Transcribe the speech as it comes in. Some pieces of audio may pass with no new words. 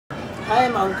Hi,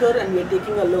 I'm Ankur and we are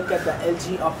taking a look at the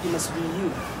LG Optimus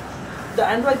VU. The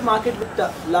Android market with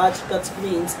the large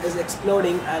touchscreens is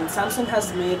exploding and Samsung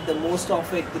has made the most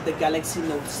of it with the Galaxy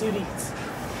Note series.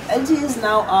 LG is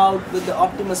now out with the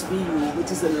Optimus VU,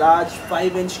 which is a large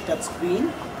 5-inch touchscreen,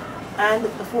 and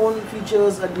the phone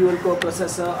features a dual-core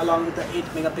processor along with the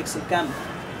 8-megapixel camera.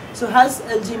 So has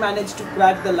LG managed to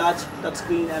crack the large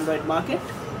touchscreen Android market?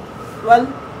 Well,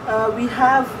 we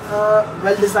have a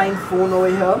well-designed phone over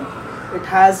here. It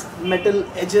has metal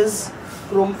edges,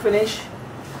 chrome finish,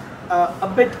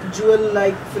 a bit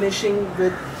jewel-like finishing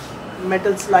with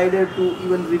metal slider to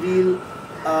even reveal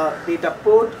data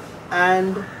port,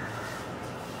 and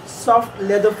soft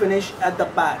leather finish at the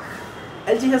back.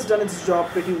 LG has done its job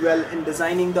pretty well in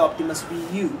designing the Optimus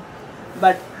VU,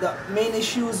 but the main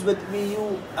issues with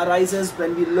VU arises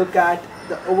when we look at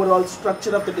the overall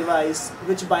structure of the device,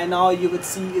 which by now you would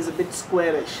see is a bit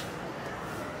squarish.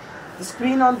 The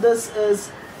screen on this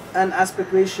is an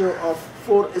aspect ratio of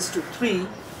 4:3,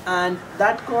 and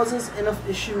that causes enough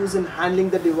issues in handling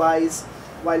the device.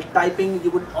 While typing, you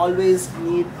would always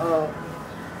need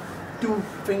two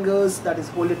fingers, that is,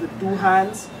 hold it with two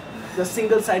hands. The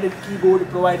single-sided keyboard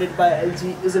provided by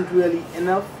LG isn't really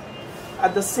enough.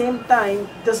 At the same time,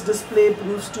 this display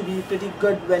proves to be pretty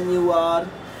good when you are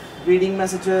reading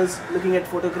messages, looking at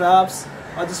photographs,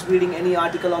 or just reading any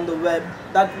article on the web.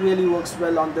 That really works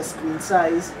well on the screen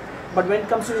size. But when it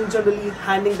comes to generally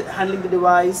handling the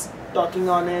device, talking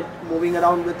on it, moving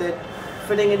around with it,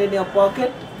 fitting it in your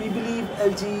pocket, we believe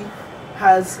LG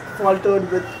has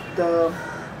faltered with the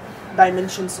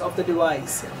dimensions of the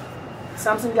device.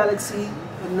 Samsung Galaxy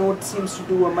Note seems to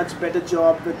do a much better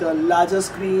job with a larger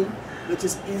screen, which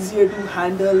is easier to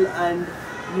handle and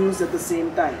use at the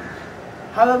same time.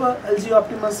 However, LG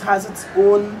Optimus has its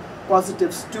own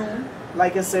positives too.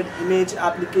 Like I said, image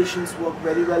applications work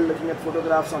very well. Looking at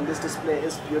photographs on this display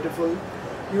is beautiful.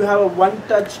 You have a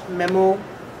one-touch memo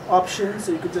option,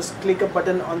 so you could just click a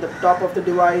button on the top of the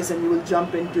device and you will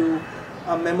jump into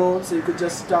a memo, so you could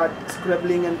just start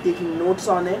scribbling and taking notes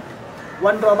on it.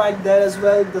 One drawback there as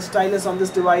well, the stylus on this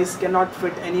device cannot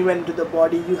fit anywhere into the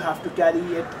body. You have to carry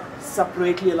it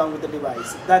separately along with the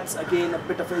device. That's again a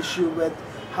bit of an issue with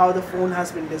how the phone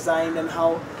has been designed and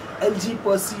how LG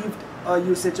perceived a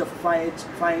usage of a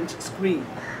 5-inch screen.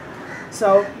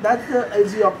 So that's the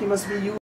LG Optimus VU.